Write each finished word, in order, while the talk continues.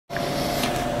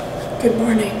Good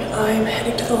morning. I'm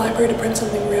heading to the library to print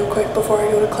something real quick before I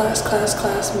go to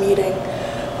class, meeting,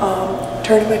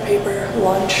 turn in my paper,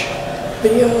 lunch,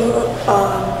 video,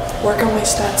 work on my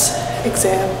stats,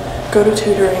 exam, go to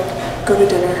tutoring, go to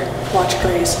dinner, watch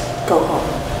Grey's, go home.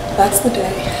 That's the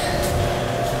day.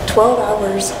 12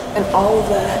 hours, and all of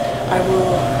that I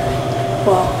will,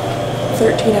 well,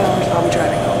 13 hours I'll be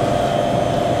driving home.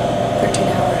 13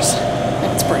 hours,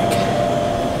 and it's break.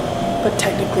 But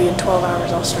technically in 12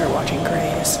 hours I'll start watching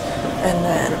Grey's, and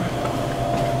then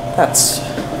that's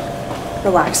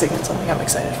relaxing and something I'm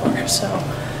excited for. So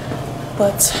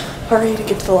let's hurry to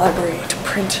get to the library to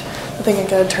print the thing I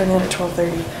gotta turn in at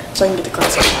 12:30 so I can get to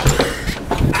class on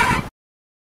time.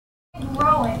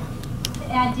 Grow it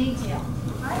to add detail.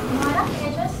 Alright, you line up the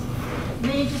edges.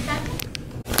 Then you just got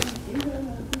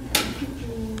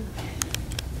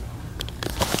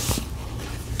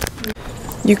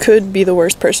You could be the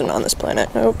worst person on this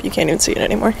planet. Nope, you can't even see it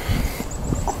anymore.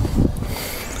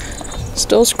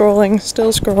 Still scrolling,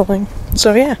 still scrolling.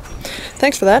 So yeah,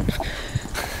 thanks for that.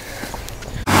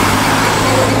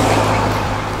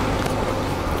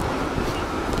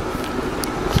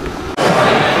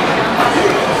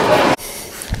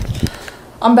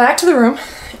 I'm back to the room.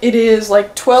 It is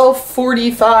like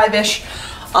 12:45-ish.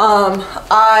 What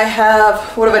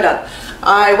have I done?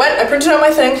 I printed out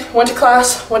my thing, went to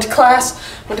class, went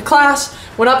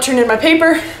up, turned in my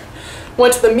paper,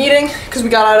 went to the meeting, because we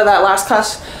got out of that last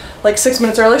class like 6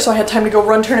 minutes early, so I had time to go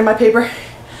turn in my paper.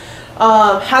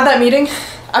 Had that meeting.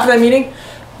 After that meeting,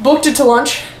 booked it to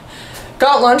lunch,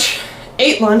 got lunch,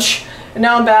 ate lunch, and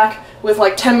now I'm back with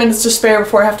like 10 minutes to spare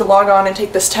before I have to log on and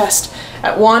take this test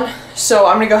at 1. So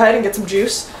I'm gonna go ahead and get some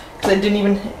juice, because I didn't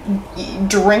even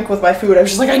drink with my food. I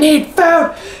was just like, I need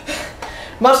food!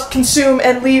 Must consume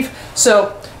and leave.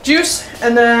 So juice,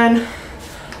 and then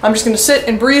I'm just gonna sit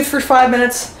and breathe for 5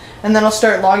 minutes, and then I'll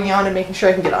start logging on and making sure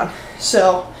I can get on.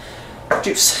 So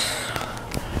juice.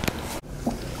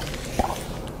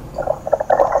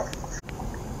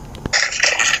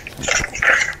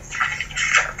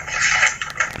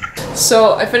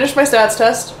 So I finished my stats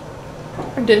test.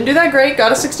 I didn't do that great,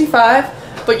 got a 65,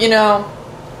 but you know,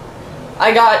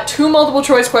 I got 2 multiple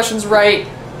choice questions right,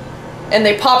 and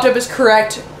they popped up as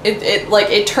correct.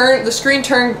 The screen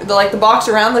turned, the box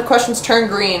around the questions turned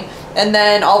green, and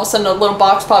then all of a sudden a little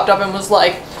box popped up and was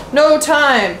like, no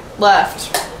time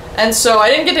left. And so I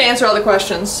didn't get to answer all the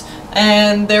questions,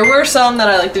 and there were some that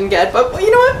I didn't get, but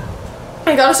you know what?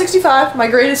 I got a 65. My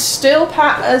grade is still,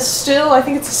 I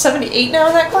think it's a 78 now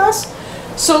in that class.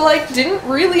 So didn't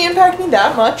really impact me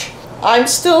that much. I'm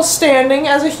still standing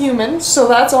as a human, so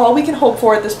that's all we can hope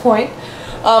for at this point.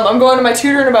 I'm going to my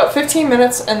tutor in about 15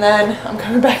 minutes, and then I'm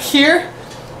coming back here,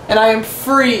 and I am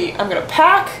free. I'm gonna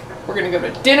pack, we're gonna go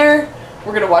to dinner,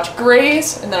 we're gonna watch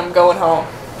Grey's, and then I'm going home.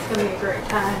 It's gonna be a great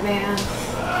time, man.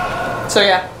 So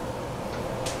yeah.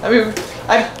 I mean,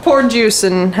 I poured juice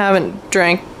and haven't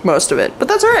drank most of it, but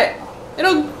that's alright.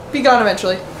 It'll be gone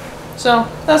eventually. So,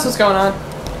 that's what's going on.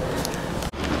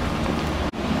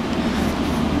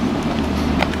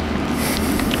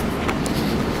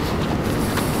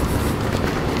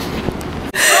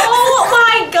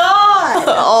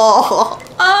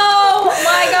 Oh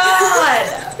my god!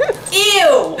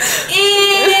 Ew!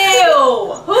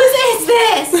 Ew! Whose is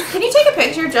this? Can you take a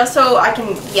picture just so I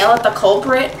can yell at the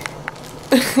culprit?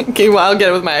 Okay, well, I'll get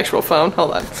it with my actual phone.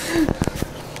 Hold on.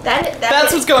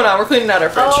 That's what's going on. We're cleaning out our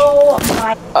fridge. Oh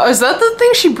my. Is that the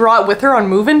thing she brought with her on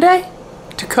move-in day?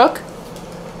 To cook?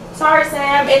 Sorry,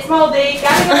 Sam. It's moldy.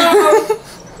 Gotta go.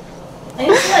 I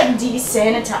need to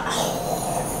desanitize.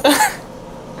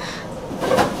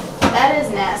 That is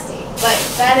nasty.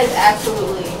 That is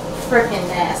absolutely freaking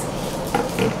nasty.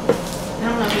 I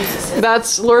don't know who this is.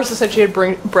 That's, Larissa said she had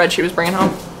bread she was bringing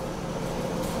home.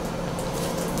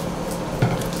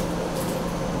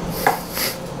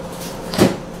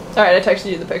 Alright, I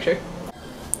texted you the picture.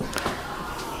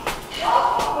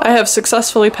 I have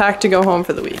successfully packed to go home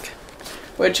for the week,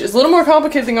 which is a little more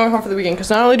complicated than going home for the weekend, because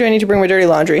not only do I need to bring my dirty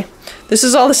laundry, this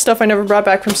is all the stuff I never brought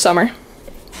back from summer.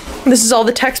 This is all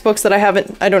the textbooks that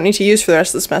I don't need to use for the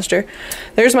rest of the semester.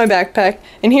 There's my backpack,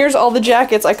 and here's all the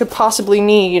jackets I could possibly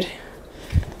need,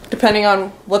 depending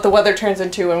on what the weather turns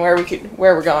into and where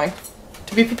we're going,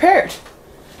 to be prepared.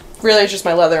 Really, it's just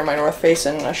my leather and my North Face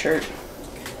and a shirt.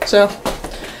 So,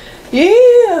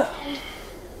 yeah.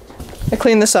 I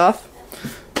cleaned this off.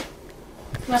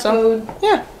 So,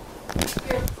 yeah.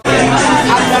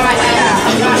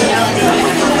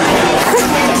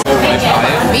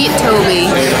 Meet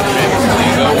Toby.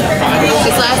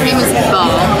 His last name is Ball,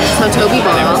 so Toby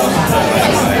Ball.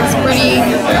 He's pretty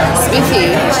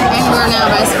spiffy, and we're now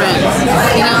best friends.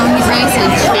 You know, he's nice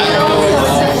and chill.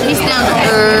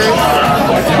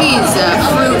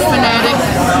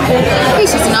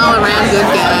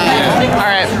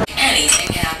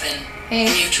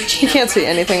 can't see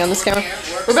anything on this camera.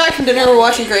 We're back from dinner, we're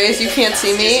watching Grays, you can't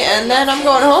see me, and then I'm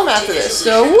going home after this,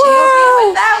 so whoa!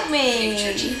 Without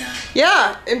me.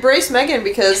 Yeah, embrace Megan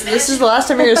because this is the last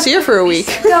time you're gonna see her for a week.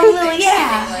 Go, Lily,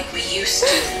 yeah. Like we used to.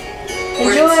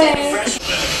 Enjoy.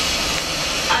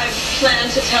 I plan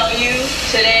to tell you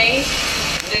today.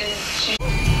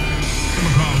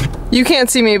 You can't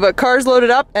see me, but car's loaded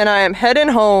up and I am heading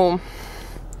home.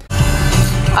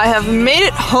 I have made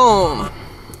it home.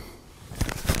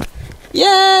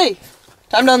 Yay!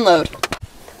 Time to unload.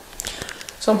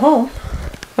 So I'm home.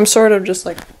 I'm sort of just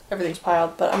like, everything's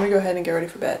piled, but I'm gonna go ahead and get ready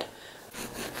for bed.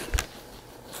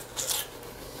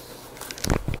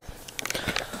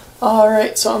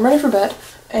 Alright, so I'm ready for bed,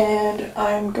 and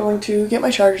I'm going to get my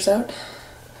chargers out,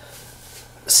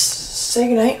 say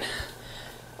goodnight,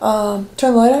 turn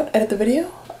the light out, edit the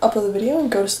video, upload the video,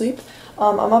 and go to sleep.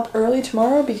 I'm up early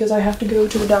tomorrow because I have to go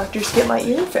to the doctor's to get my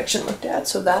ear infection looked at,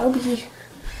 so that'll be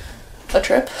a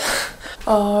trip.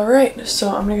 Alright, so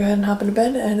I'm gonna go ahead and hop into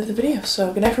bed and edit the video.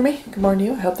 So good night for me, good morning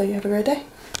to you, I hope that you have a great day.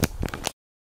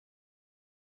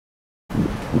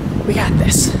 We got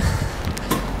this.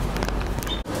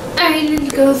 I need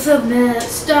to go submit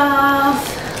stuff.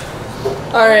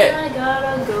 Alright. I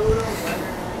gotta go to work.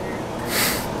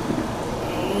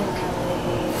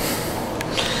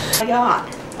 Oh my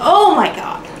god. Oh my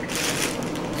god.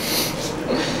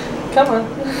 Come on.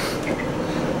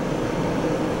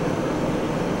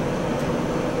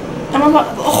 I'm about.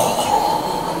 Oh.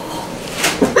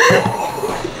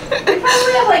 We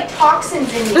probably have like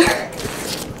toxins in here.